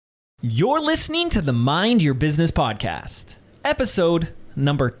You're listening to the Mind Your Business podcast, episode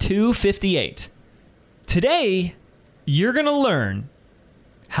number 258. Today, you're going to learn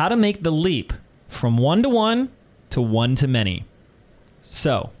how to make the leap from one-to-one to one-to-many.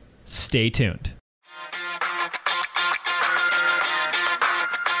 So, stay tuned.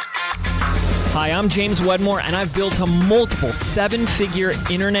 Hi, I'm James Wedmore, and I've built a multiple seven-figure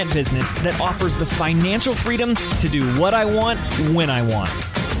internet business that offers the financial freedom to do what I want, when I want.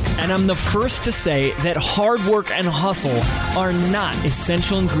 And I'm the first to say that hard work and hustle are not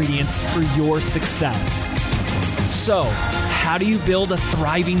essential ingredients for your success. So, how do you build a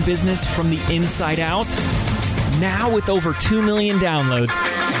thriving business from the inside out? Now with over 2 million downloads,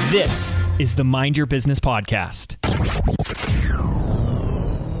 this is the Mind Your Business podcast.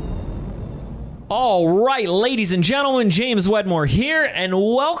 All right, ladies and gentlemen, James Wedmore here, and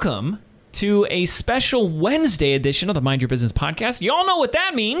welcome to a special Wednesday edition of the Mind Your Business podcast. You all know what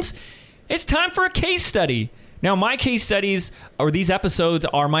that means. It's time for a case study. Now, my case studies, or these episodes,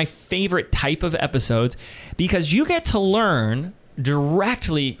 are my favorite type of episodes because you get to learn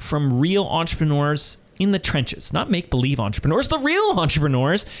directly from real entrepreneurs in the trenches, not make-believe entrepreneurs, the real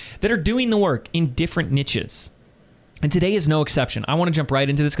entrepreneurs that are doing the work in different niches. And today is no exception. I want to jump right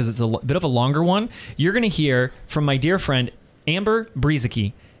into this because it's a bit of a longer one. You're going to hear from my dear friend, Amber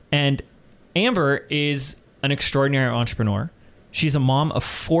Brueseke. And Amber is an extraordinary entrepreneur. She's a mom of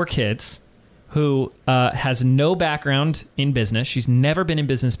 4 kids who has no background in business. She's never been in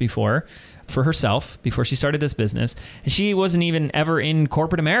business before for herself, before she started this business. And she wasn't even ever in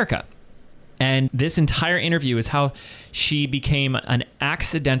corporate America. And this entire interview is how she became an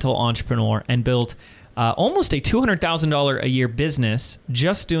accidental entrepreneur and built almost a $200,000 a year business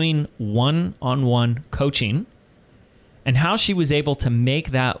just doing one-on-one coaching, and how she was able to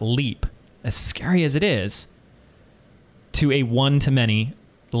make that leap, as scary as it is, to a one-to-many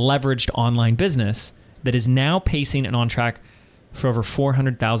leveraged online business that is now pacing and on track for over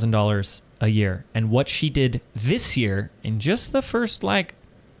 $400,000 a year. And what she did this year in just the first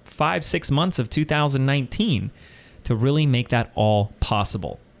 5-6 months of 2019 to really make that all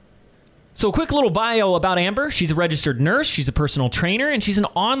possible. So a quick little bio about Amber. She's a registered nurse, she's a personal trainer, and she's an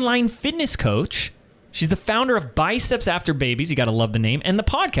online fitness coach. She's the founder of Biceps After Babies, you gotta love the name, and the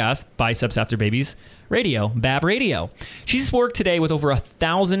podcast, Biceps After Babies Radio, BAB Radio. She's worked today with over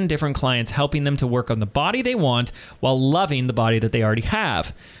 1,000 different clients, helping them to work on the body they want while loving the body that they already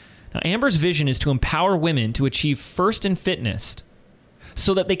have. Now, Amber's vision is to empower women to achieve first in fitness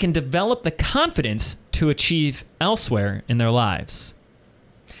so that they can develop the confidence to achieve elsewhere in their lives.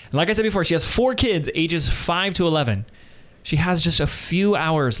 And like I said before, she has 4 kids, ages 5 to 11. She has just a few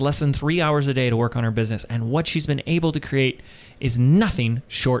hours, less than 3 hours a day to work on her business. And what she's been able to create is nothing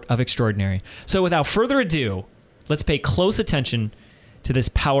short of extraordinary. So without further ado, let's pay close attention to this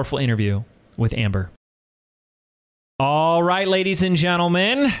powerful interview with Amber. All right, ladies and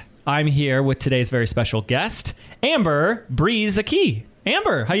gentlemen, I'm here with today's very special guest, Amber Brueseke.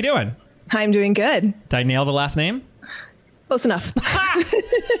 Amber, how you doing? I'm doing good. Did I nail the last name? Close enough.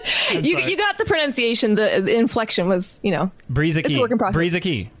 You got the pronunciation. The inflection was, Brueseke. It's a work in process.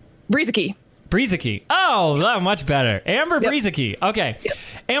 Brueseke. Oh, much better. Amber Brueseke. Okay. Yep.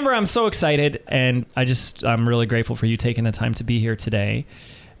 Amber, I'm so excited, and I'm really grateful for you taking the time to be here today.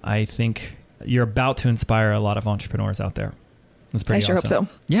 I think you're about to inspire a lot of entrepreneurs out there. That's pretty awesome. I sure hope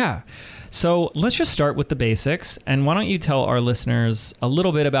so. Yeah. So let's just start with the basics. And why don't you tell our listeners a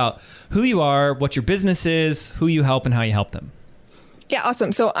little bit about who you are, what your business is, who you help, and how you help them. Yeah,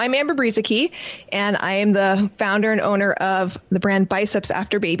 awesome. So I'm Amber Brueseke, and I am the founder and owner of the brand Biceps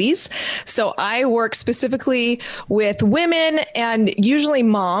After Babies. So I work specifically with women and usually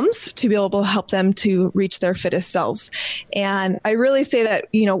moms to be able to help them to reach their fittest selves. And I really say that,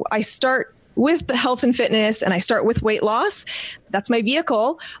 I start with the health and fitness, and I start with weight loss. That's my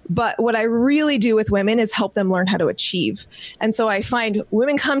vehicle. But what I really do with women is help them learn how to achieve. And so I find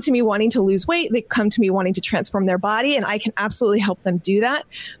women come to me wanting to lose weight. They come to me wanting to transform their body, and I can absolutely help them do that.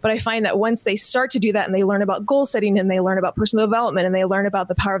 But I find that once they start to do that and they learn about goal setting and they learn about personal development and they learn about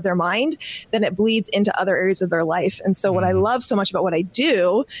the power of their mind, then it bleeds into other areas of their life. And so what I love so much about what I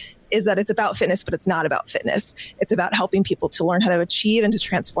do is that it's about fitness, but it's not about fitness. It's about helping people to learn how to achieve and to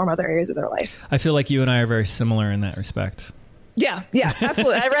transform other areas of their life. I feel like you and I are very similar in that respect. Yeah,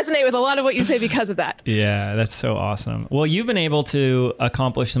 absolutely. I resonate with a lot of what you say because of that. Yeah, that's so awesome. Well, you've been able to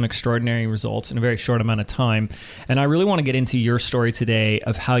accomplish some extraordinary results in a very short amount of time. And I really want to get into your story today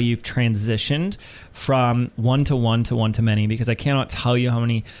of how you've transitioned from one-to-one to one-to-many, because I cannot tell you how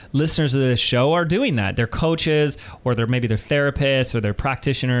many listeners of this show are doing that. They're coaches, or maybe they're therapists, or they're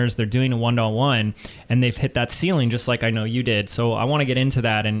practitioners. They're doing a one-on-one, and they've hit that ceiling just like I know you did. So I want to get into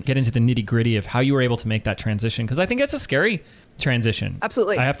that and get into the nitty-gritty of how you were able to make that transition, because I think that's a scary transition.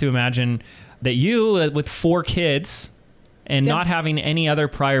 Absolutely. I have to imagine that you, with 4 kids and not having any other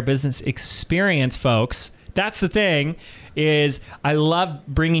prior business experience, folks, that's the thing, is I love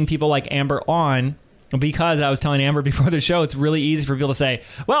bringing people like Amber on, because I was telling Amber before the show, it's really easy for people to say,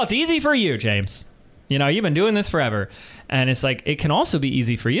 well, it's easy for you, James. You know, you've been doing this forever. And it's like, it can also be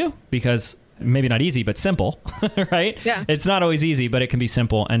easy for you, because maybe not easy, but simple, right? Yeah. It's not always easy, but it can be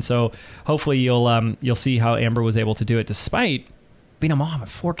simple. And so hopefully you'll see how Amber was able to do it despite being a mom of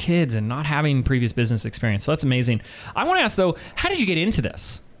 4 kids and not having previous business experience. So that's amazing. I want to ask though, how did you get into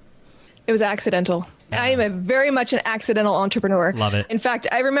this? It was accidental. I am very much an accidental entrepreneur. Love it. In fact,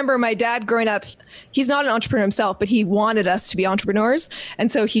 I remember my dad growing up, he's not an entrepreneur himself, but he wanted us to be entrepreneurs.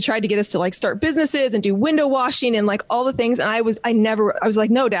 And so he tried to get us to like start businesses and do window washing and like all the things. And I was like,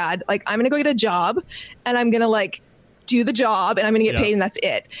 no, Dad, like I'm going to go get a job and I'm going to like do the job and I'm going to get paid and that's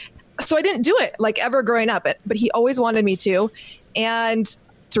it. So I didn't do it like ever growing up, but he always wanted me to. And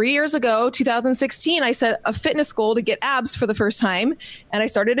 3 years ago, 2016, I set a fitness goal to get abs for the first time. And I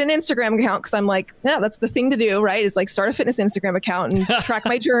started an Instagram account because I'm like, yeah, that's the thing to do, right? Is like start a fitness Instagram account and track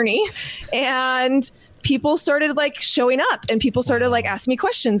my journey. And people started like showing up and people started like asking me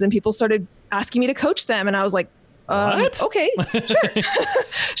questions and people started asking me to coach them. And I was like, okay, sure.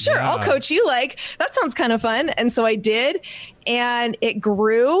 Sure. Yeah. I'll coach you. Like, that sounds kind of fun. And so I did, and it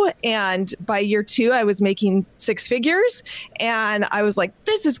grew. And by year 2, I was making 6 figures and I was like,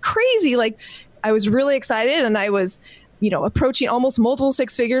 this is crazy. Like, I was really excited and I was, approaching almost multiple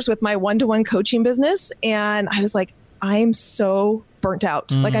 6 figures with my one-to-one coaching business. And I was like, I'm so burnt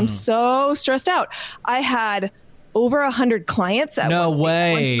out. Like, I'm so stressed out. I had over 100 clients at no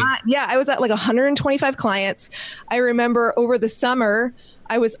way. Yeah, I was at like 125 clients. I remember over the summer,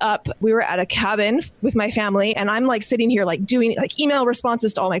 we were at a cabin with my family and I'm like sitting here like doing like email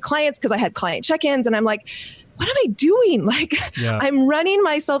responses to all my clients because I had client check-ins and I'm like, what am I doing? Like, I'm running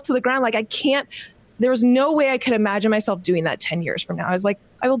myself to the ground. Like, there was no way I could imagine myself doing that 10 years from now. I was like,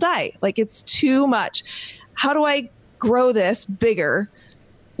 I will die. Like, it's too much. How do I grow this bigger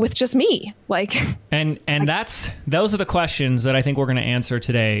with just me? Like, and those are the questions that I think we're going to answer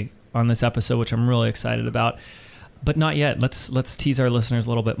today on this episode, which I'm really excited about. But not yet. Let's tease our listeners a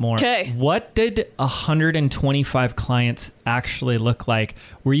little bit more. Okay. What did 125 clients actually look like?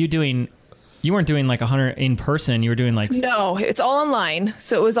 You weren't doing like 100 in person. You were doing like... No, it's all online.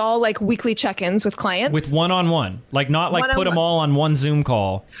 So it was all like weekly check-ins with clients. With one-on-one. Like not like put them all on one Zoom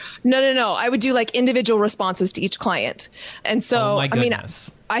call. No. I would do like individual responses to each client. And so, I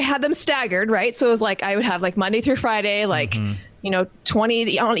I had them staggered, right? So it was like, I would have like Monday through Friday, like,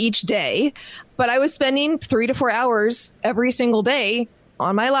 20 on each day. But I was spending 3 to 4 hours every single day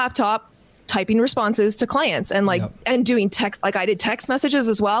on my laptop typing responses to clients and like, and doing text, like I did text messages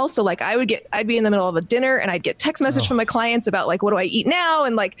as well. So like I'd be in the middle of a dinner and I'd get text message from my clients about like, what do I eat now?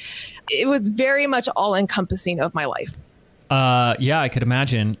 And like, it was very much all encompassing of my life. Yeah, I could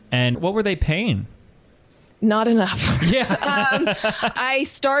imagine. And what were they paying? Not enough. Yeah. I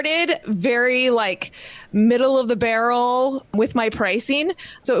started very like middle of the barrel with my pricing.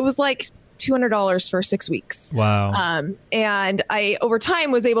 So it was like $200 for 6 weeks. Wow. And I, over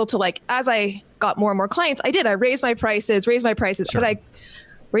time, was able to like, as I got more and more clients, I raised my prices, sure. But I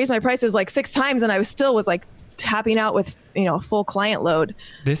raised my prices like 6 times and I was like tapping out with, a full client load.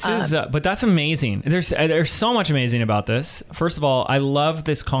 This is, but that's amazing. There's so much amazing about this. First of all, I love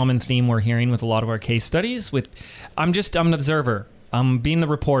this common theme we're hearing with a lot of our case studies I'm an observer. I'm being the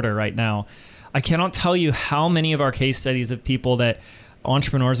reporter right now. I cannot tell you how many of our case studies of people that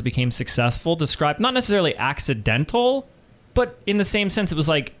entrepreneurs that became successful described not necessarily accidental, but in the same sense, it was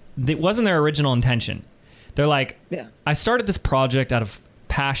like, it wasn't their original intention. They're like, I started this project out of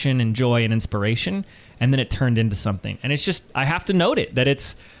passion and joy and inspiration, and then it turned into something. And it's just, I have to note it, that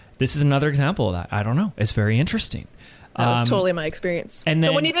this is another example of that. I don't know. It's very interesting. That was totally my experience. And then,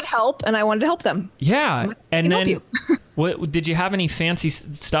 someone needed help and I wanted to help them. Yeah. And then What did you have any fancy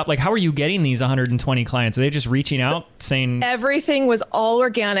stuff? Like, how are you getting these 120 clients? Are they just reaching out saying everything was all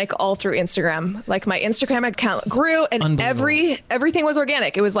organic, all through Instagram? Like my Instagram account grew, and everything was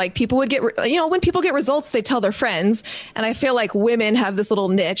organic. It was like people would get, when people get results, they tell their friends. And I feel like women have this little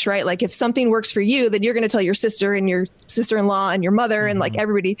niche, right? Like if something works for you, then you're going to tell your sister and your sister-in-law and your mother and like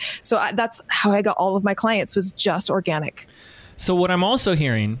everybody. So that's how I got all of my clients, was just organic. So what I'm also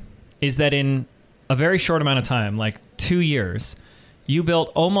hearing is that in a very short amount of time, like 2 years, you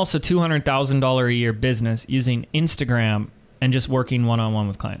built almost a $200,000 a year business using Instagram and just working one-on-one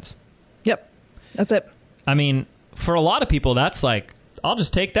with clients. Yep. That's it. I mean, for a lot of people, that's like, I'll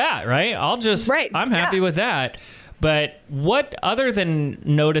just take that, right? I'm happy with that. But what, other than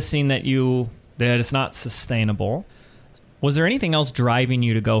noticing that it's not sustainable, was there anything else driving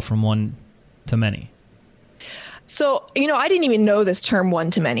you to go from one to many? So, I didn't even know this term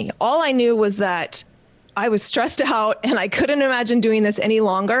one-to-many. All I knew was that I was stressed out and I couldn't imagine doing this any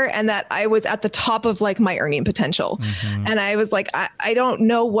longer, and that I was at the top of like my earning potential. Mm-hmm. And I was like, I don't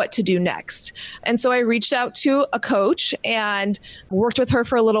know what to do next. And so I reached out to a coach and worked with her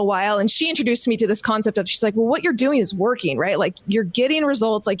for a little while. And she introduced me to this concept of, she's like, well, what you're doing is working, right? Like you're getting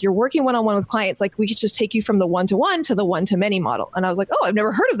results, like you're working one-on-one with clients. Like we could just take you from the one-to-one to the one-to-many model. And I was like, oh, I've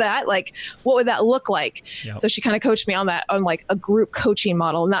never heard of that. Like, what would that look like? Yep. So she kind of coached me on that, on like a group coaching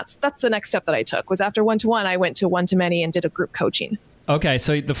model. And that's the next step that I took, was after one-to-one, I went to one-to-many and did a group coaching. Okay,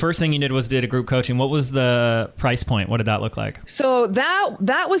 so the first thing you did a group coaching. What was the price point? What did that look like? So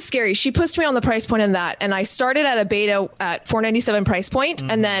that was scary. She pushed me on the price point in that, and I started at a beta at $497 price point, mm-hmm.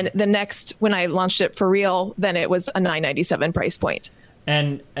 and then the next, when I launched it for real, then it was a $997 price point.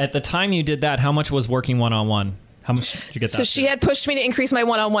 And at the time you did that, how much was working one-on-one? How much did you get that? So she had pushed me to increase my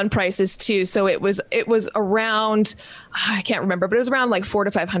one-on-one prices too. So it was around, I can't remember, but it was around like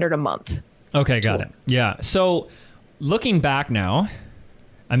 $400 to $500 a month. Okay, got it. Yeah. So looking back now,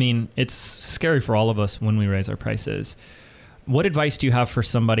 I mean, it's scary for all of us when we raise our prices. What advice do you have for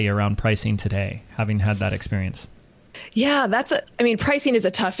somebody around pricing today, having had that experience? Yeah, pricing is a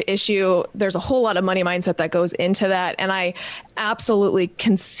tough issue. There's a whole lot of money mindset that goes into that. And I absolutely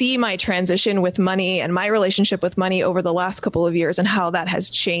can see my transition with money and my relationship with money over the last couple of years and how that has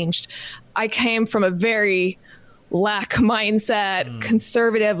changed. I came from a very lack mindset,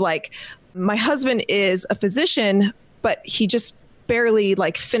 conservative, like, my husband is a physician, but he just barely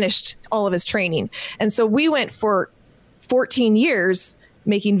like finished all of his training. And so we went for 14 years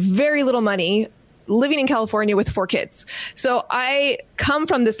making very little money, living in California with 4 kids. So I come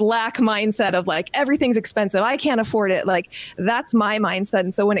from this lack mindset of like, everything's expensive, I can't afford it. Like, that's my mindset.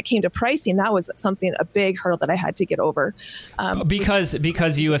 And so when it came to pricing, that was a big hurdle that I had to get over.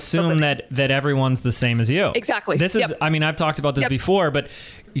 Because you assume that everyone's the same as you. Exactly. This is, I've talked about this before, but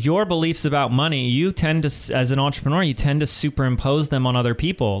your beliefs about money, you tend to, as an entrepreneur, you tend to superimpose them on other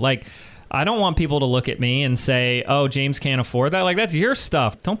people. Like, I don't want people to look at me and say, oh, James can't afford that. Like, that's your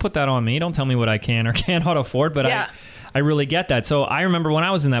stuff. Don't put that on me. Don't tell me what I can or cannot afford. But I really get that. So I remember when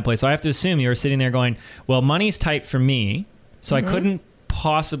I was in that place, so I have to assume you were sitting there going, well, money's tight for me, so I couldn't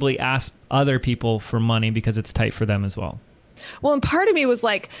possibly ask other people for money because it's tight for them as well. Well, and part of me was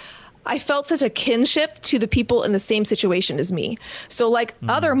like, I felt such a kinship to the people in the same situation as me. So like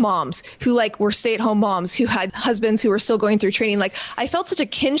other moms who like were stay-at-home moms who had husbands who were still going through training, like I felt such a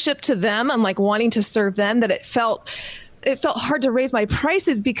kinship to them and like wanting to serve them that it felt hard to raise my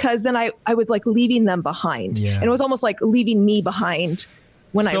prices, because then I was like leaving them behind. Yeah. And it was almost like leaving me behind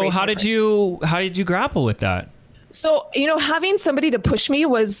when I raised my prices. So how did you grapple with that? So, having somebody to push me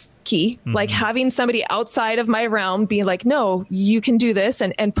was key. Mm-hmm. Like having somebody outside of my realm being like, no, you can do this,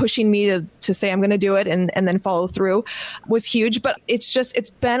 and pushing me to say I'm going to do it and then follow through was huge. But it's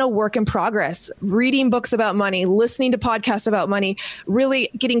been a work in progress. Reading books about money, listening to podcasts about money, really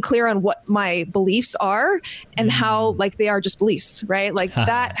getting clear on what my beliefs are and how like they are just beliefs, right? Like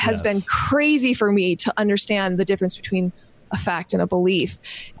that has been crazy for me to understand the difference between a fact and a belief,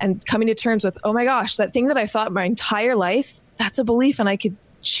 and coming to terms with, oh my gosh, that thing that I thought my entire life, that's a belief, and I could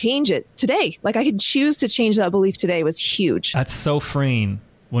change it today. Like I could choose to change that belief today was huge. That's so freeing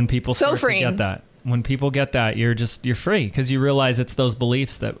when people start to get that. When people get that, you're free, because you realize it's those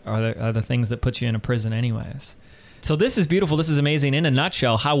beliefs that are the things that put you in a prison anyways. So this is beautiful. This is amazing. In a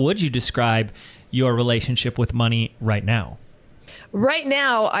nutshell, how would you describe your relationship with money right now? Right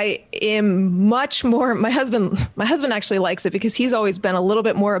now, I am much more, my husband actually likes it because he's always been a little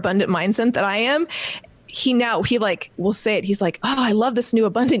bit more abundant mindset than I am. He like will say it. He's like, oh, I love this new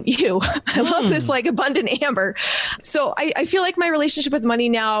abundant you. I love this like abundant Amber. So I feel like my relationship with money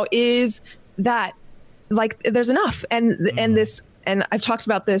now is that like there's enough. And this and I've talked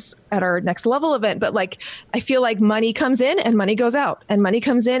about this at our next level event, but like, I feel like money comes in and money goes out, and money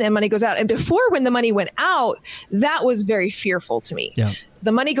comes in and money goes out. And before, when the money went out, that was very fearful to me. Yeah.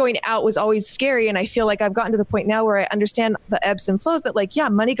 The money going out was always scary. And I feel like I've gotten to the point now where I understand the ebbs and flows, that like, yeah,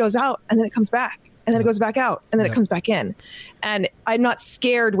 money goes out and then it comes back, and then it goes back out, and then it comes back in. And I'm not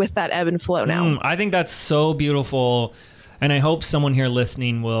scared with that ebb and flow now. I think that's so beautiful. And I hope someone here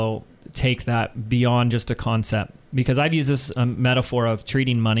listening will take that beyond just a concept, because I've used this metaphor of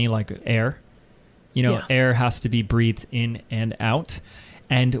treating money like air. You know, air has to be breathed in and out.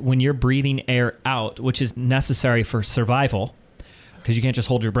 And when you're breathing air out, which is necessary for survival, because you can't just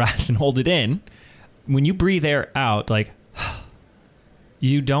hold your breath and hold it in. When you breathe air out, like,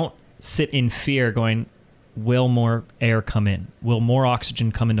 you don't sit in fear going, will more air come in? Will more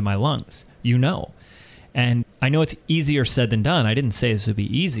oxygen come into my lungs? You know. And I know it's easier said than done. I didn't say this would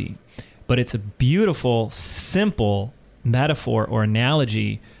be easy, but it's a beautiful, simple metaphor or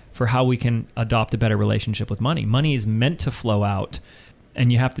analogy for how we can adopt a better relationship with money. Money is meant to flow out,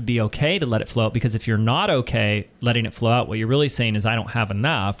 and you have to be okay to let it flow out, because if you're not okay letting it flow out, what you're really saying is, I don't have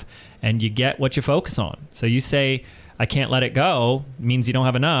enough, and you get what you focus on. So you say, I can't let it go, means you don't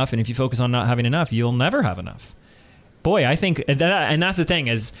have enough, and if you focus on not having enough, you'll never have enough. Boy, I think, and that's the thing,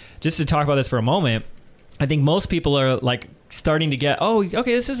 is just to talk about this for a moment, I think most people are like starting to get, oh,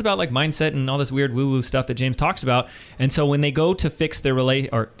 okay, this is about like mindset and all this weird woo-woo stuff that James talks about. And so when they go to fix their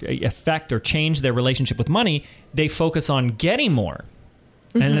affect or change their relationship with money, they focus on getting more.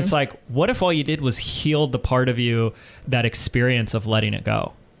 Mm-hmm. And it's like, what if all you did was heal the part of you, that experience of letting it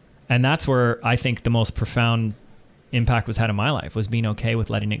go? And that's where I think the most profound impact was had in my life, was being okay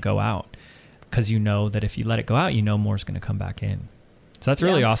with letting it go out. Because you know that if you let it go out, you know more is going to come back in. So that's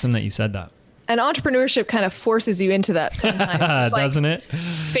really awesome that you said that. And entrepreneurship kind of forces you into that sometimes. Doesn't it?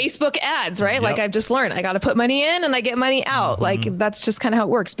 Facebook ads, right? Yep. Like I've just learned, I got to put money in and I get money out. Mm-hmm. Like that's just kind of how it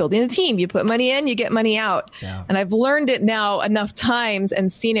works. Building a team, you put money in, you get money out. Yeah. And I've learned it now enough times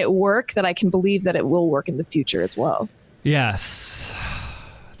and seen it work that I can believe that it will work in the future as well. Yes.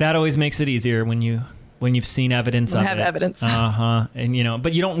 That always makes it easier when you've seen evidence of it. Evidence. And you know,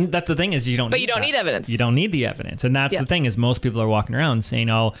 but you don't, that's the thing is you don't need evidence. You don't need the evidence. And that's the thing is most people are walking around saying,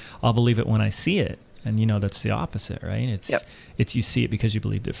 oh, I'll believe it when I see it. And you know, that's the opposite, right? It's you see it because you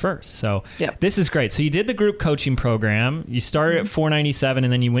believed it first. So this is great. So you did the group coaching program. You started at $497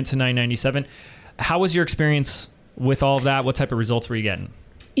 and then you went to $997. How was your experience with all of that? What type of results were you getting?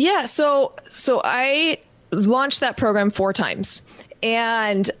 Yeah. So I launched that program 4 times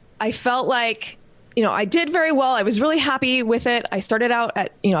and I felt like, you know, I did very well. I was really happy with it. I started out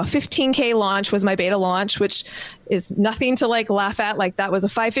at, you know, a 15K launch was my beta launch, which is nothing to like laugh at. Like that was a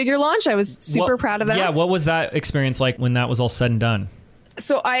 5-figure launch. I was super proud of that. Yeah. What was that experience like when that was all said and done?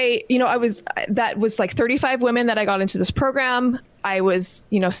 So that was like 35 women that I got into this program. I was,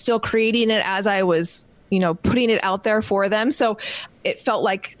 you know, still creating it as I was, you know, putting it out there for them. So it felt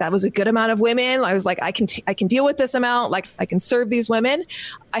like that was a good amount of women. I was like, I can deal with this amount. Like I can serve these women.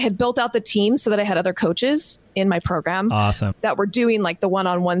 I had built out the team so that I had other coaches in my program. Awesome. That were doing like the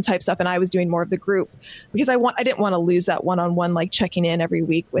one-on-one type stuff. And I was doing more of the group because I didn't want to lose that one-on-one, like checking in every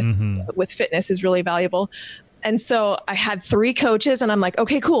week with fitness is really valuable. And so I had 3 coaches and I'm like,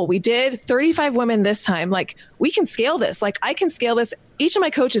 okay, cool. We did 35 women this time. Like we can scale this. Like I can scale this. Each of my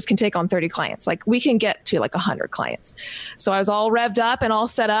coaches can take on 30 clients. Like we can get to like 100 clients. So I was all revved up and all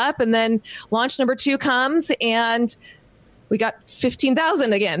set up. And then launch number 2 comes and we got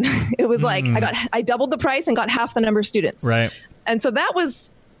 15,000 again. It was like, I doubled the price and got half the number of students. Right. And so that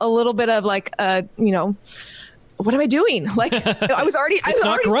was a little bit of like, you know, what am I doing? Like I was already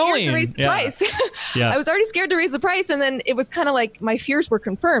scared to raise the price. I was already scared to raise the price. And then it was kind of like my fears were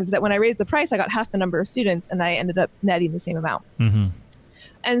confirmed that when I raised the price, I got half the number of students and I ended up netting the same amount. Mm-hmm.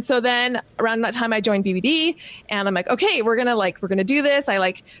 And so then around that time I joined BBD and I'm like, okay, we're going to do this. I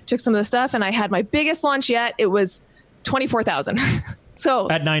like took some of the stuff and I had my biggest launch yet. It was 24,000. So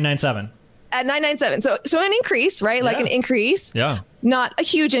at 997. At 997. So an increase, right? Like an increase. Yeah. Not a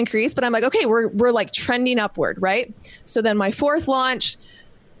huge increase, but I'm like, okay, we're like trending upward, right? So then my 4th launch,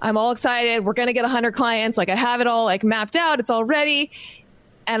 I'm all excited. We're going to get 100 clients. Like I have it all like mapped out. It's all ready.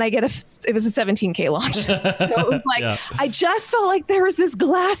 And I get it was a 17K launch. So it was like, I just felt like there was this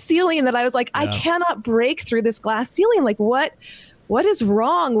glass ceiling that I was like, I cannot break through this glass ceiling. Like what is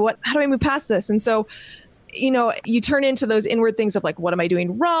wrong? How do I move past this? And so, you know, you turn into those inward things of like, what am I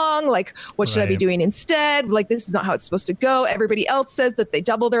doing wrong? Like, what should I be doing instead? Like, this is not how it's supposed to go. Everybody else says that they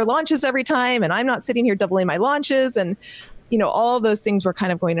double their launches every time. And I'm not sitting here doubling my launches. And, you know, all of those things were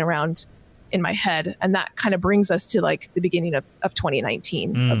kind of going around in my head. And that kind of brings us to like the beginning of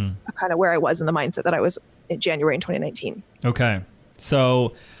 2019 of kind of where I was in the mindset that I was in January in 2019. Okay.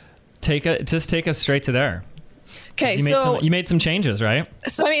 So just take us straight to there. Okay. You made some changes, right?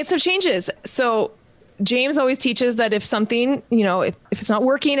 So I made some changes. So James always teaches that if something, if it's not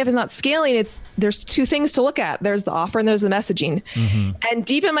working, if it's not scaling, there's two things to look at. There's the offer and there's the messaging. Mm-hmm. And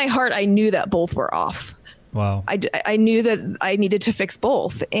deep in my heart, I knew that both were off. Wow. I knew that I needed to fix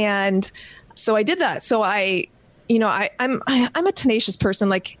both. And so I did that. So I'm a tenacious person.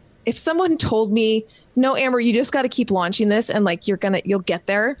 Like if someone told me, no, Amber, you just got to keep launching this and like you'll get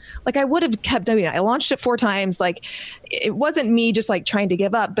there. Like I would have kept doing it. I launched it 4 times. Like it wasn't me just like trying to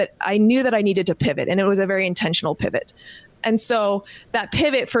give up, but I knew that I needed to pivot, and it was a very intentional pivot. And so that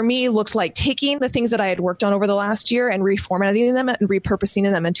pivot for me looked like taking the things that I had worked on over the last year and reformatting them and repurposing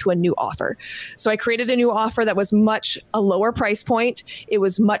them into a new offer. So I created a new offer that was much a lower price point. It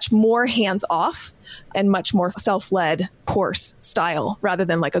was much more hands off and much more self-led course style rather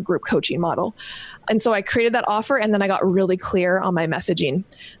than like a group coaching model. And so I created that offer, and then I got really clear on my messaging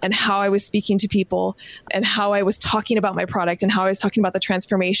and how I was speaking to people and how I was talking about my product and how I was talking about the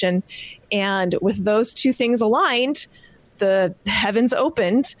transformation. And with those two things aligned, the heavens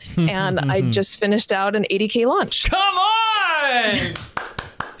opened and I just finished out an 80K launch. Come on!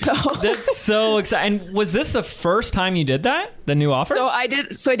 That's so exciting. And was this the first time you did that? The new offer? So I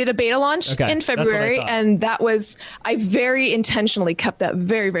did a beta launch in February, and I very intentionally kept that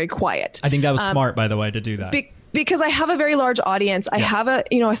very, very quiet. I think that was smart, by the way, to do that. Because I have a very large audience. I have a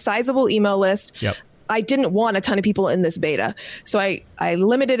sizable email list. Yep. I didn't want a ton of people in this beta. So I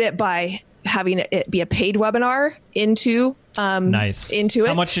limited it by having it be a paid webinar into it. How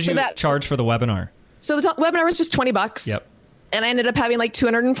much did you charge for the webinar? So the webinar was just $20. Yep. And I ended up having like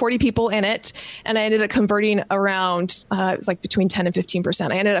 240 people in it. And I ended up converting around, it was like between 10 and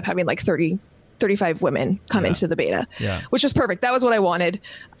 15%. I ended up having like 35 women come into the beta, which was perfect. That was what I wanted.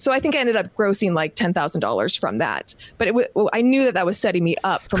 So I think I ended up grossing like $10,000 from that. But I knew that was setting me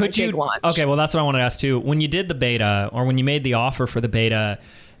up for my big launch. Okay, well, that's what I wanted to ask too. When you did the beta, or when you made the offer for the beta,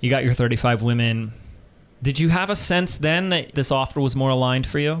 you got your 35 women. Did you have a sense then that this offer was more aligned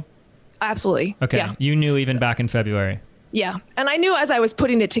for you? Absolutely. Okay. Yeah. You knew even back in February. Yeah. And I knew as I was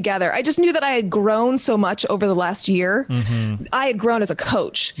putting it together, I just knew that I had grown so much over the last year. Mm-hmm. I had grown as a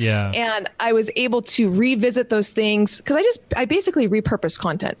coach. Yeah. And I was able to revisit those things because I basically repurposed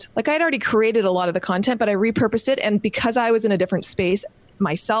content. Like I had already created a lot of the content, but I repurposed it. And because I was in a different space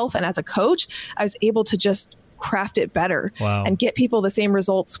myself and as a coach, I was able to just craft it better and get people the same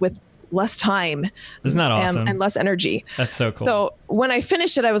results with less time. Isn't that awesome? And less energy. That's so cool. So when I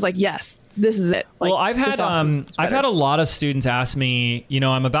finished it, I was like, yes, this is it. Like, well, I've had a lot of students ask me,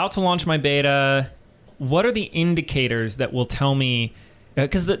 I'm about to launch my beta. What are the indicators that will tell me?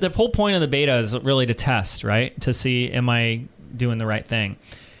 Because the whole point of the beta is really to test, right? To see, am I doing the right thing?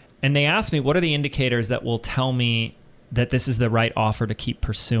 And they ask me, what are the indicators that will tell me that this is the right offer to keep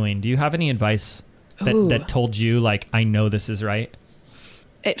pursuing? Do you have any advice that told you, like, I know this is right?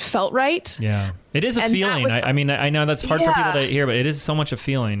 It felt right. Yeah. It is a feeling. I mean, I know that's hard for people to hear, but it is so much a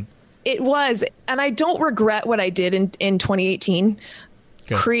feeling. It was. And I don't regret what I did in 2018,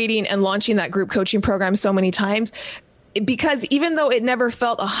 creating and launching that group coaching program so many times. Because even though it never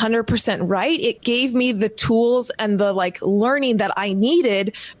felt 100% right, it gave me the tools and the learning that I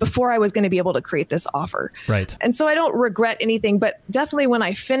needed before I was going to be able to create this offer. Right. And so I don't regret anything, but definitely when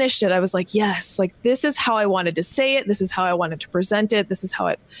I finished it, I was like, yes, this is how I wanted to say it. This is how I wanted to present it. This is how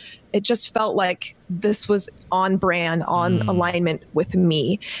it just felt like this was on brand, on alignment with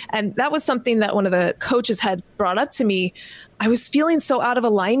me. And that was something that one of the coaches had brought up to me. I was feeling so out of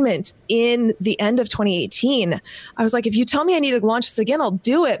alignment in the end of 2018. I was like, if you tell me I need to launch this again, I'll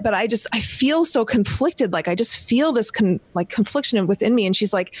do it. But I feel so conflicted. Like I just feel this confliction within me. And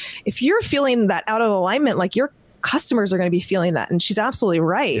she's like, if you're feeling that out of alignment, like your customers are going to be feeling that. And she's absolutely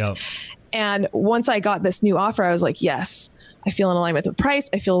right. Yep. And once I got this new offer, I was like, yes, I feel in alignment with the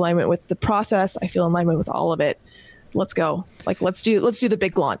price. I feel alignment with the process. I feel in alignment with all of it. Let's go. Let's do the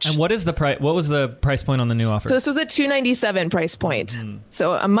big launch. And what is the price? What was the price point on the new offer? So this was a $297 price point. Mm-hmm.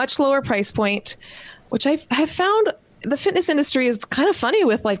 So a much lower price point, which I have found the fitness industry is kind of funny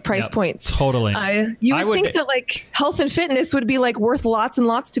with price points. Totally. You would think that health and fitness would be worth lots and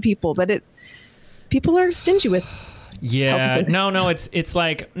lots to people, but people are stingy with. Yeah. No. It's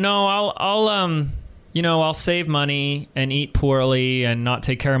like, no, I'll save money and eat poorly and not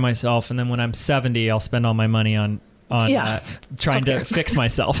take care of myself. And then when I'm 70, I'll spend all my money on trying to fix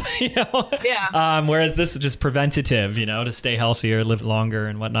myself. Yeah. Whereas this is just preventative, to stay healthier, live longer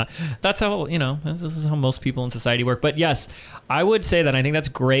and whatnot. That's how, this is how most people in society work. But yes, I would say that I think that's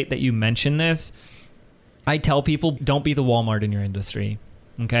great that you mentioned this. I tell people, don't be the Walmart in your industry.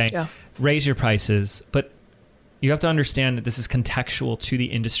 Okay. Yeah. Raise your prices, but you have to understand that this is contextual to the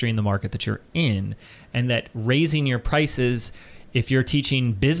industry and the market that you're in, and that raising your prices, if you're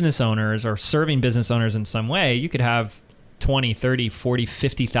teaching business owners or serving business owners in some way, you could have $20, $30, $40,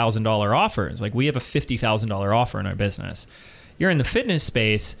 $50,000 offers. Like we have a $50,000 offer in our business. You're in the fitness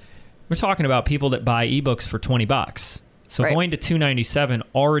space, we're talking about people that buy ebooks for $20. So going to $297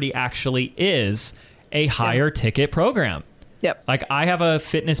 already actually is a higher ticket program. Yep. Like I have a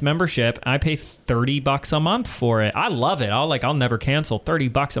fitness membership. I pay $30 a month for it. I love it. I'll never cancel.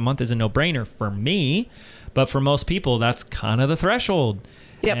 $30 a month is a no-brainer for me, but for most people, that's kind of the threshold.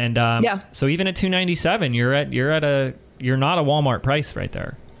 Yep. And so even at $297, you're not a Walmart price right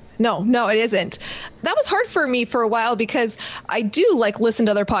there. No, it isn't. That was hard for me for a while because I do like listen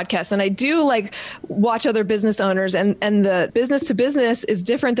to other podcasts and I do like watch other business owners, and the business to business is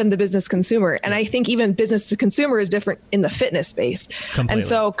different than the business consumer. And I think even business to consumer is different in the fitness space. Completely. And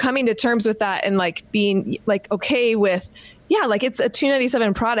so coming to terms with that and like being like okay with, yeah, like it's a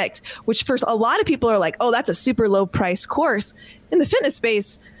 $297 product, which for a lot of people are like, oh, that's a super low price course. In the fitness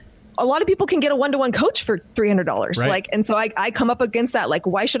space, a lot of people can get a one-to-one coach for $300. Right. Like, and so I come up against that. Like,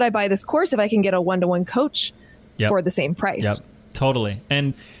 why should I buy this course if I can get a one-to-one coach for the same price? Yep, totally.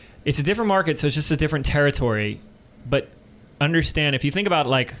 And it's a different market, so it's just a different territory. But understand, if you think about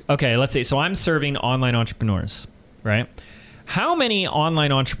like, okay, let's say, so I'm serving online entrepreneurs, right? How many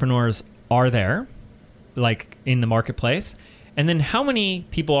online entrepreneurs are there, like in the marketplace? And then how many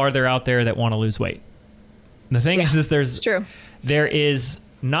people are there out there that want to lose weight? And the thing is there is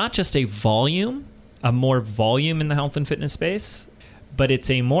not just a more volume in the health and fitness space, but it's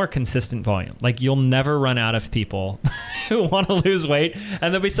a more consistent volume. Like you'll never run out of people who want to lose weight.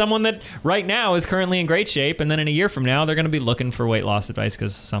 And there'll be someone that right now is currently in great shape. And then in a year from now, they're going to be looking for weight loss advice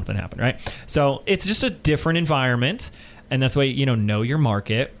because something happened, right? So it's just a different environment. And that's why, know your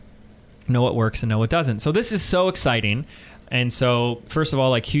market, know what works and know what doesn't. So this is so exciting. And so first of all,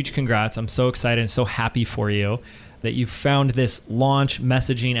 like huge congrats. I'm so excited and so happy for you that you found this launch,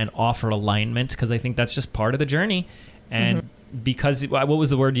 messaging, and offer alignment, because I think that's just part of the journey. And because, what was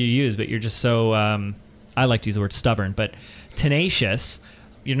the word you used? But you're just so, I like to use the word stubborn, but tenacious,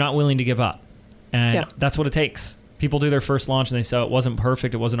 you're not willing to give up. And that's what it takes. People do their first launch and they say, oh, it wasn't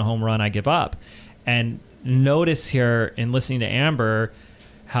perfect, it wasn't a home run, I give up. And notice here in listening to Amber,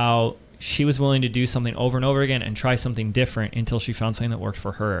 how she was willing to do something over and over again and try something different until she found something that worked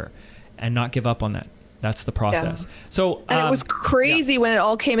for her and not give up on that. That's the process. Yeah. So, and it was crazy when it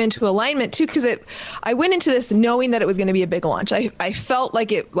all came into alignment too, because I went into this knowing that it was going to be a big launch. I felt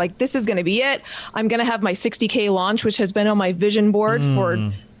like this is going to be it. I'm going to have my 60K launch, which has been on my vision board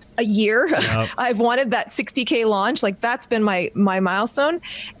for a year. Yep. I've wanted that 60K launch. Like that's been my milestone.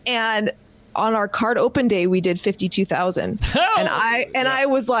 And on our card open day, we did 52,000. Oh! And I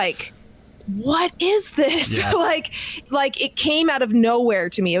was like, what is this? Yeah. like it came out of nowhere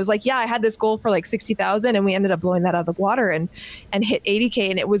to me. It was like, I had this goal for like 60,000 and we ended up blowing that out of the water and hit 80K.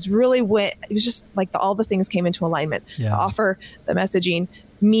 And it was really it was just like all the things came into alignment. The offer, the messaging,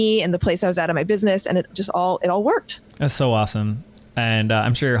 me and the place I was at in my business. And it all worked. That's so awesome. And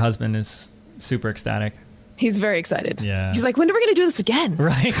I'm sure your husband is super ecstatic. He's very excited. Yeah. He's like, when are we going to do this again?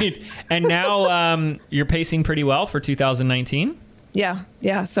 Right. And now you're pacing pretty well for 2019.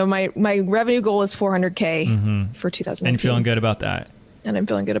 Yeah. So my revenue goal is 400K for 2019. And feeling good about that. And I'm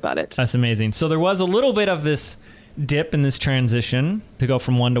feeling good about it. That's amazing. So there was a little bit of this dip in this transition to go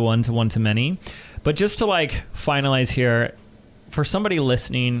from one-to-one to one-to-many. But just to like finalize here, for somebody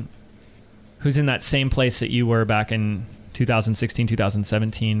listening who's in that same place that you were back in 2016,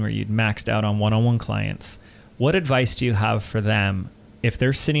 2017, where you'd maxed out on one-on-one clients, what advice do you have for them if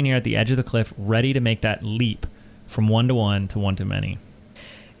they're sitting here at the edge of the cliff ready to make that leap from one-to-one to one-to-many?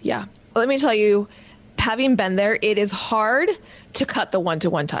 Yeah. Let me tell you, having been there, it is hard to cut the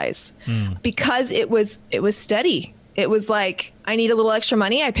one-to-one ties because it was steady. It was like, I need a little extra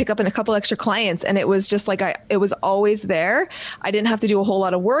money. I pick up in a couple extra clients. And it was just like, it was always there. I didn't have to do a whole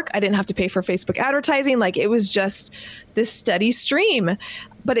lot of work. I didn't have to pay for Facebook advertising. Like it was just this steady stream,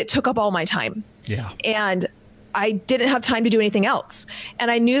 but it took up all my time. Yeah. And I didn't have time to do anything else. And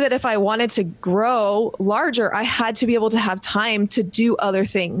I knew that if I wanted to grow larger, I had to be able to have time to do other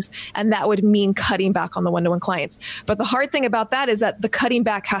things. And that would mean cutting back on the one-to-one clients. But the hard thing about that is that the cutting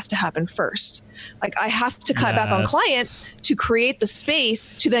back has to happen first. Like I have to cut back on clients to create the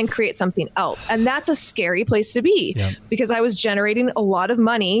space to then create something else. And that's a scary place to be because I was generating a lot of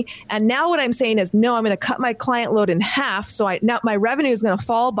money. And now what I'm saying is, no, I'm going to cut my client load in half. So now my revenue is going to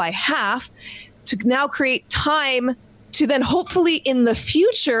fall by half, to now create time to then hopefully in the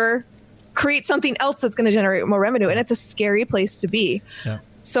future create something else that's going to generate more revenue. And it's a scary place to be. Yeah.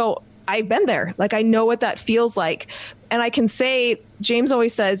 So I've been there. Like, I know what that feels like. And I can say, James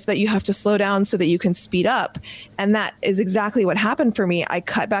always says that you have to slow down so that you can speed up. And that is exactly what happened for me. I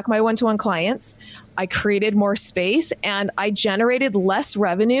cut back my one-to-one clients. I created more space, and I generated less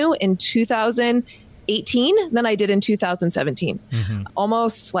revenue in 2018 than I did in 2017.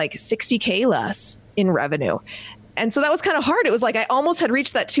 Almost like 60K less in revenue. And so that was kind of hard. It was like I almost had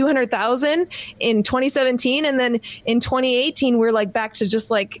reached that 200,000 in 2017. And then in 2018, we're like back to just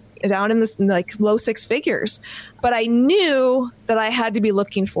like down in this like low six figures. But I knew that I had to be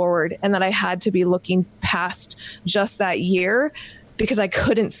looking forward and that I had to be looking past just that year, because I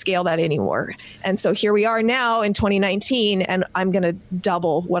couldn't scale that anymore. And so here we are now in 2019, and I'm going to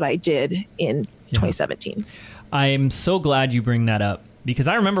double what I did in 2017. I'm so glad you bring that up, because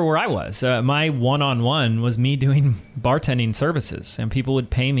I remember where I was. My one-on-one was me doing bartending services, and people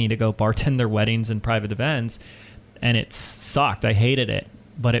would pay me to go bartend their weddings and private events, and it sucked. I hated it,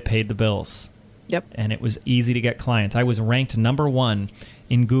 but it paid the bills. Yep. And it was easy to get clients. I was ranked number 1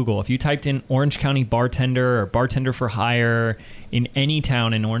 in Google. If you typed in Orange County bartender or bartender for hire in any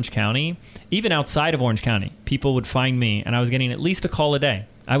town in Orange County, even outside of Orange County, people would find me, and I was getting at least a call a day.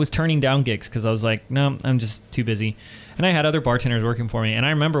 I was turning down gigs because I was like, no, I'm just too busy. And I had other bartenders working for me. And I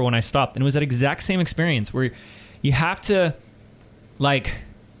remember when I stopped, and it was that exact same experience where you have to like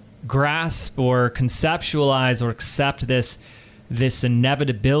grasp or conceptualize or accept this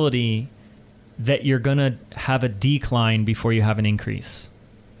inevitability that you're going to have a decline before you have an increase.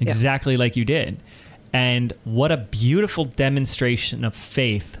 Exactly like you did. And what a beautiful demonstration of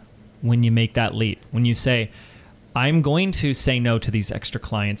faith when you make that leap. When you say, I'm going to say no to these extra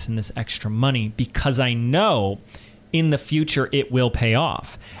clients and this extra money because I know in the future it will pay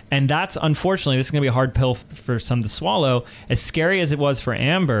off. And that's, unfortunately, this is going to be a hard pill for some to swallow. As scary as it was for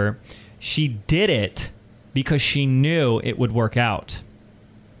Amber, she did it because she knew it would work out.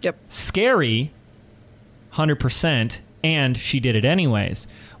 Yep. Scary, 100%, and she did it anyways.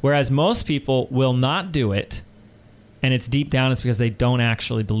 Whereas most people will not do it, and it's deep down, it's because they don't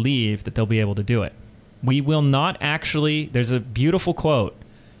actually believe that they'll be able to do it. We will not actually, there's a beautiful quote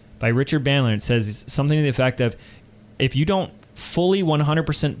by Richard Bandler. It says something to the effect of, if you don't fully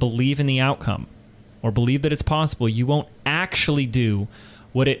 100% believe in the outcome or believe that it's possible, you won't actually do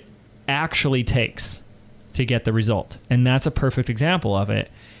what it actually takes to get the result. And that's a perfect example of it.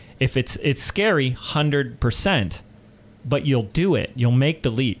 If it's scary, 100%, but you'll do it. You'll make the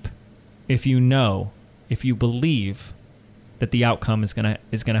leap if you believe that the outcome is gonna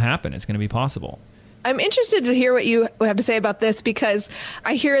happen. It's gonna be possible. I'm interested to hear what you have to say about this, because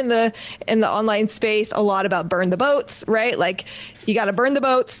I hear in the online space a lot about burn the boats, right? Like, you got to burn the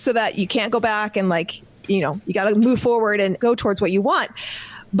boats so that you can't go back, and like, you got to move forward and go towards what you want.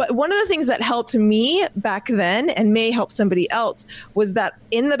 But one of the things that helped me back then, and may help somebody else, was that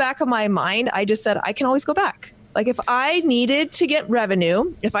in the back of my mind, I just said, I can always go back. Like, if I needed to get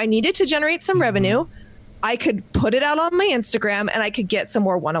revenue, if I needed to generate some revenue, I could put it out on my Instagram and I could get some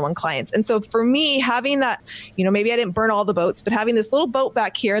more one-on-one clients. And so for me, having that, maybe I didn't burn all the boats, but having this little boat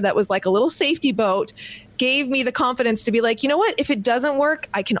back here that was like a little safety boat gave me the confidence to be like, you know what, if it doesn't work,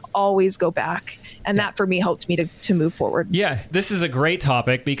 I can always go back. And that for me helped me to move forward. Yeah, this is a great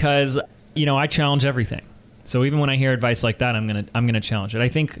topic because, I challenge everything. So even when I hear advice like that, I'm gonna challenge it. I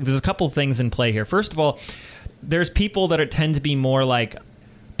think there's a couple of things in play here. First of all, there's people that tend to be more like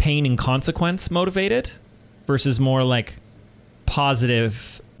pain and consequence motivated versus more like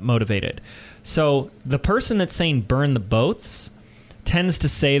positive motivated. So the person that's saying burn the boats tends to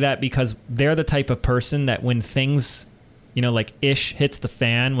say that because they're the type of person that when things, like ish hits the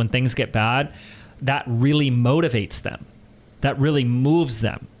fan, when things get bad, that really motivates them. That really moves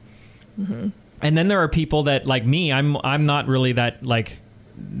them. Mm-hmm. And then there are people that, like me, I'm not really that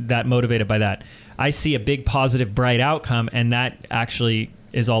motivated by that. I see a big positive, bright outcome, and that actually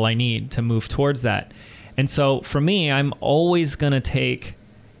is all I need to move towards that. And so for me, I'm always going to take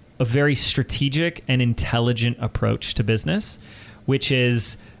a very strategic and intelligent approach to business, which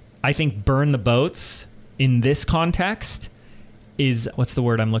is, I think, burn the boats in this context is, what's the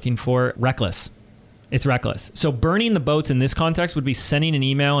word I'm looking for? Reckless. It's reckless. So burning the boats in this context would be sending an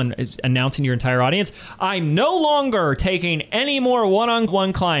email and announcing to your entire audience, I'm no longer taking any more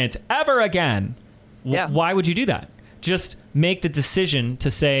one-on-one clients ever again. Yeah. Why would you do that? Just make the decision to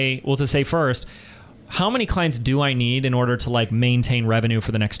say first, how many clients do I need in order to maintain revenue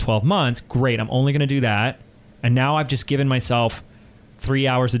for the next 12 months? Great. I'm only going to do that. And now I've just given myself 3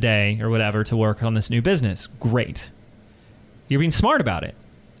 hours a day or whatever to work on this new business. Great. You're being smart about it.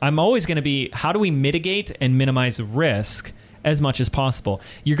 I'm always going to be, how do we mitigate and minimize risk as much as possible?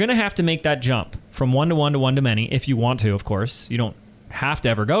 You're going to have to make that jump from one to one to one to many if you want to, of course. You don't have to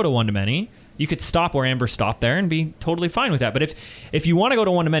ever go to one-to-many. You could stop where Amber stopped there and be totally fine with that. But if you want to go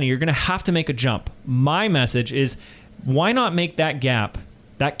to one-to-many, you're going to have to make a jump. My message is, why not make that gap,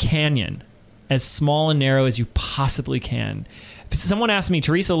 that canyon, as small and narrow as you possibly can? Someone asked me,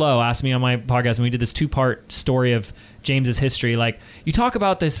 Teresa Lowe asked me on my podcast when we did this 2-part story of James's history, like, you talk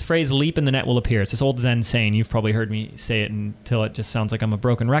about this phrase, leap and the net will appear. It's this old Zen saying. You've probably heard me say it until it just sounds like I'm a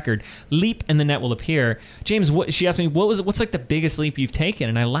broken record. Leap and the net will appear. James, she asked me, what's like the biggest leap you've taken?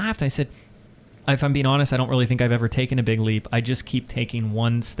 And I laughed. I said, if I'm being honest, I don't really think I've ever taken a big leap. I just keep taking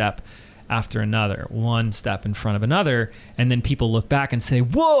one step after another, one step in front of another. And then people look back and say,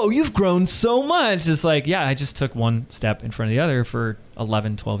 whoa, you've grown so much. It's like, yeah, I just took one step in front of the other for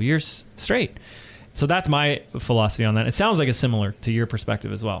 11, 12 years straight. So that's my philosophy on that. It sounds like it's similar to your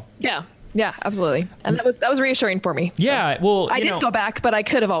perspective as well. Yeah. Yeah, absolutely. And that was reassuring for me. Yeah. Well, I didn't go back, but I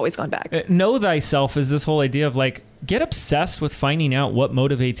could have always gone back. Know thyself is this whole idea of like, get obsessed with finding out what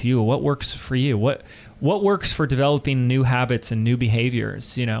motivates you, what works for you, what works for developing new habits and new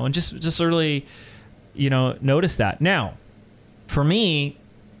behaviors, and just really, notice that. Now, for me,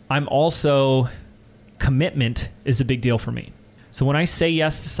 I'm also, commitment is a big deal for me. So when I say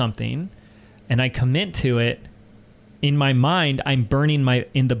yes to something and I commit to it, in my mind, I'm burning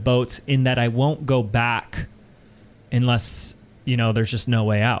in the boats in that I won't go back unless, there's just no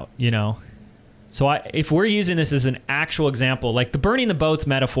way out, So if we're using this as an actual example, like the burning the boats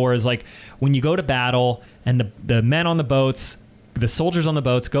metaphor is like when you go to battle and the men on the boats, the soldiers on the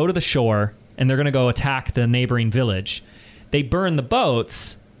boats go to the shore and they're going to go attack the neighboring village. They burn the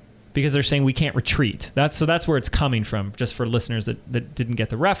boats because they're saying we can't retreat. That's where it's coming from, just for listeners that didn't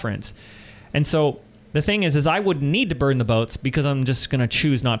get the reference. And so the thing is I wouldn't need to burn the boats because I'm just going to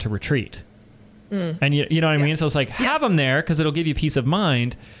choose not to retreat. And you know what I mean? So it's like, have them there because it'll give you peace of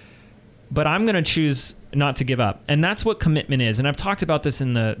mind. But I'm going to choose not to give up. And that's what commitment is. And I've talked about this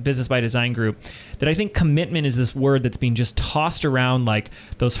in the Business by Design group, that I think commitment is this word that's being just tossed around like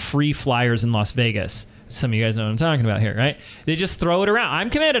those free flyers in Las Vegas. Some of you guys know what I'm talking about here, right? They just throw it around. I'm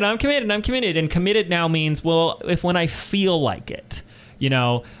committed, I'm committed, I'm committed. And committed now means, well, when I feel like it,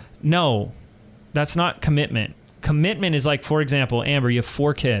 no, that's not commitment. Commitment is like, for example, Amber, you have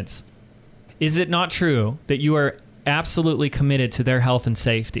 4 kids. Is it not true that you are absolutely committed to their health and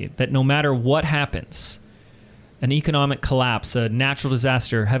safety, that no matter what happens, an economic collapse, a natural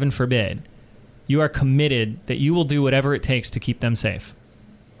disaster, heaven forbid, you are committed that you will do whatever it takes to keep them safe?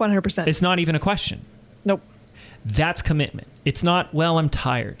 100%. It's not even a question. Nope. That's commitment. It's not, well, I'm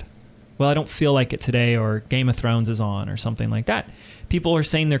tired. Well, I don't feel like it today, or Game of Thrones is on, or something like that. People are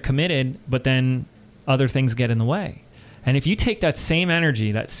saying they're committed, but then other things get in the way. And if you take that same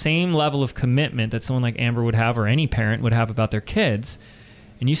energy, that same level of commitment that someone like Amber would have, or any parent would have about their kids,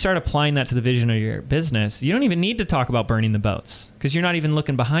 and you start applying that to the vision of your business, you don't even need to talk about burning the boats, because you're not even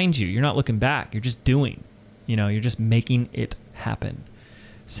looking behind you. You're not looking back. You're just doing. You're just making it happen.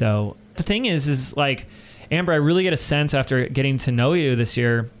 So the thing is like, Amber, I really get a sense after getting to know you this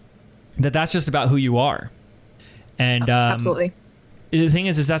year that that's just about who you are. And absolutely. The thing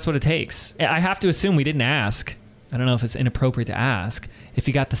is that's what it takes. I have to assume we didn't ask. I don't know if it's inappropriate to ask if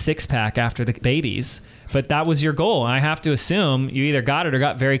you got the 6-pack after the babies, but that was your goal. I have to assume you either got it or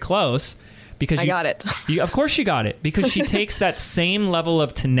got very close, because I got it. Of course you got it, because she takes that same level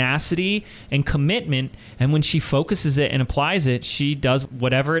of tenacity and commitment, and when she focuses it and applies it, she does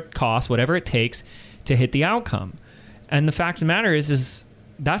whatever it costs, whatever it takes to hit the outcome. And the fact of the matter is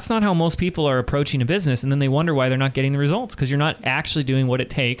that's not how most people are approaching a business, and then they wonder why they're not getting the results, because you're not actually doing what it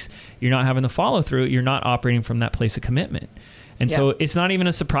takes. You're not having the follow through. You're not operating from that place of commitment. And so it's not even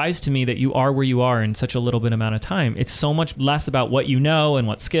a surprise to me that you are where you are in such a little bit amount of time. It's so much less about what you know and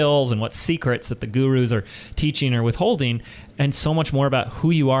what skills and what secrets that the gurus are teaching or withholding, and so much more about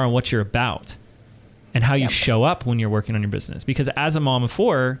who you are and what you're about and how you show up when you're working on your business. Because as a mom of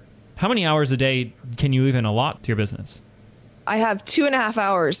 4, how many hours a day can you even allot to your business? I have 2.5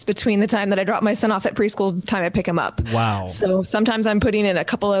 hours between the time that I drop my son off at preschool and the time I pick him up. Wow. So sometimes I'm putting in a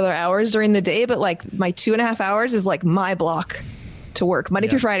couple other hours during the day, but like my 2.5 hours is like my block to work Monday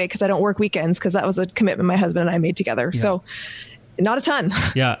through Friday, because I don't work weekends, because that was a commitment my husband and I made together. Yeah. So not a ton.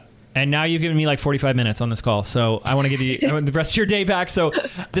 Yeah. And now you've given me like 45 minutes on this call. So I want to give you the rest of your day back. So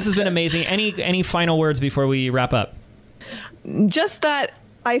this has been amazing. Any final words before we wrap up? Just that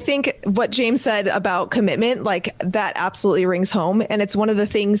I think what James said about commitment, like that absolutely rings home. And it's one of the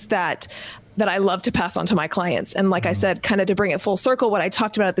things that I love to pass on to my clients. And like I said, kind of to bring it full circle, what I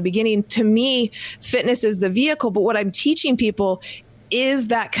talked about at the beginning, to me, fitness is the vehicle, but what I'm teaching people is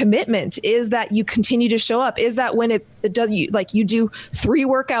that commitment, is that you continue to show up, is that when it does, you do 3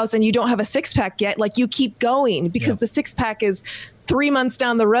 workouts and you don't have a 6-pack yet, like you keep going because the 6-pack is 3 months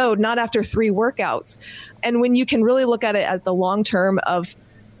down the road, not after 3 workouts. And when you can really look at it as the long term of,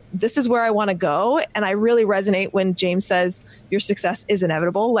 this is where I want to go. And I really resonate when James says your success is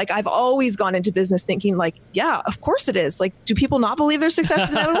inevitable. Like, I've always gone into business thinking like, yeah, of course it is. Like, do people not believe their success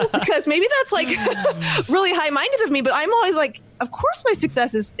is inevitable? Because maybe that's like really high-minded of me, but I'm always like, of course my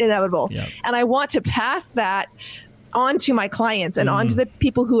success is inevitable. Yep. And I want to pass that on to my clients and on to the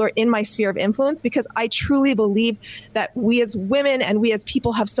people who are in my sphere of influence, because I truly believe that we as women and we as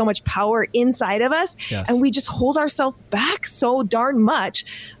people have so much power inside of us. Yes. And we just hold ourselves back so darn much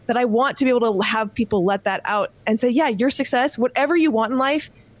that I want to be able to have people let that out and say, yeah, your success, whatever you want in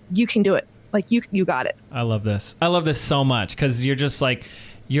life, you can do it. Like you got it. I love this. I love this so much because you're just like,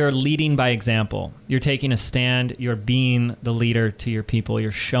 you're leading by example. You're taking a stand. You're being the leader to your people.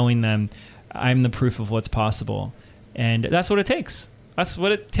 You're showing them, I'm the proof of what's possible. And that's what it takes. That's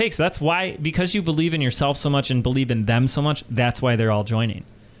what it takes. That's why, because you believe in yourself so much and believe in them so much, that's why they're all joining.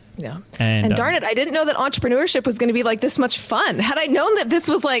 Yeah. And darn it, I didn't know that entrepreneurship was going to be like this much fun. Had I known that this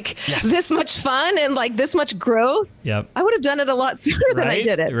was like this much fun and like this much growth, I would have done it a lot sooner than I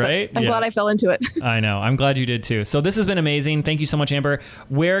did it. Right. I'm glad I fell into it. I know. I'm glad you did too. So this has been amazing. Thank you so much, Amber.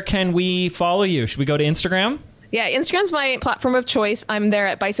 Where can we follow you? Should we go to Instagram? Yeah, Instagram's my platform of choice. I'm there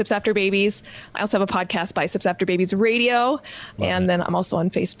at Biceps After Babies. I also have a podcast, Biceps After Babies Radio. Then I'm also on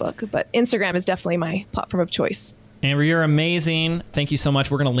Facebook. But Instagram is definitely my platform of choice. Amber, you're amazing. Thank you so much.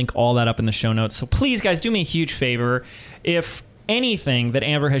 We're going to link all that up in the show notes. So please, guys, do me a huge favor. If anything that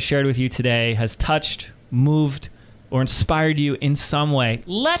Amber has shared with you today has touched, moved, or inspired you in some way,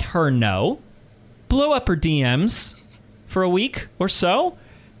 let her know. Blow up her DMs for a week or so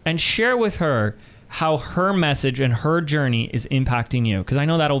and share with her how her message and her journey is impacting you, because I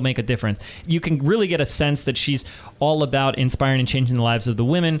know that'll make a difference. You can really get a sense that she's all about inspiring and changing the lives of the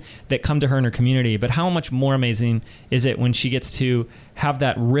women that come to her in her community, but how much more amazing is it when she gets to have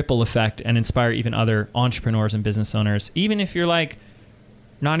that ripple effect and inspire even other entrepreneurs and business owners, even if you're like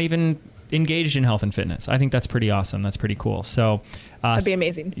not even engaged in health and fitness. I think that's pretty awesome. That's pretty cool. So that'd be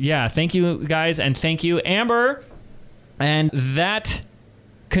amazing. Yeah. Thank you, guys. And thank you, Amber. And that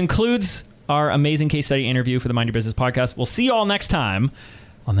concludes our amazing case study interview for the Mind Your Business podcast. We'll see you all next time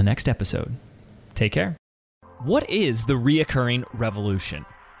on the next episode. Take care. What is the reoccurring revolution?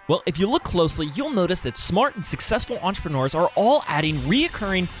 Well, if you look closely, you'll notice that smart and successful entrepreneurs are all adding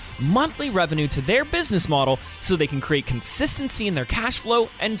reoccurring monthly revenue to their business model so they can create consistency in their cash flow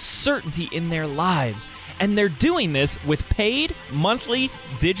and certainty in their lives. And they're doing this with paid monthly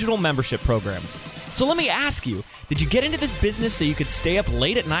digital membership programs. So let me ask you, did you get into this business so you could stay up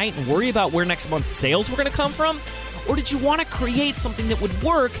late at night and worry about where next month's sales were going to come from? Or did you want to create something that would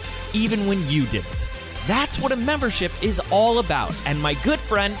work even when you didn't? That's what a membership is all about. And my good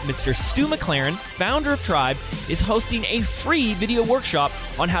friend, Mr. Stu McLaren, founder of Tribe, is hosting a free video workshop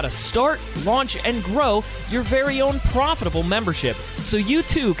on how to start, launch, and grow your very own profitable membership so you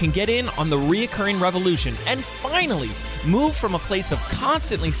too can get in on the reoccurring revolution and finally move from a place of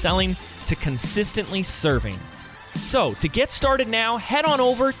constantly selling to consistently serving. So to get started now, head on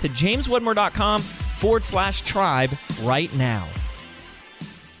over to jameswedmore.com/tribe right now.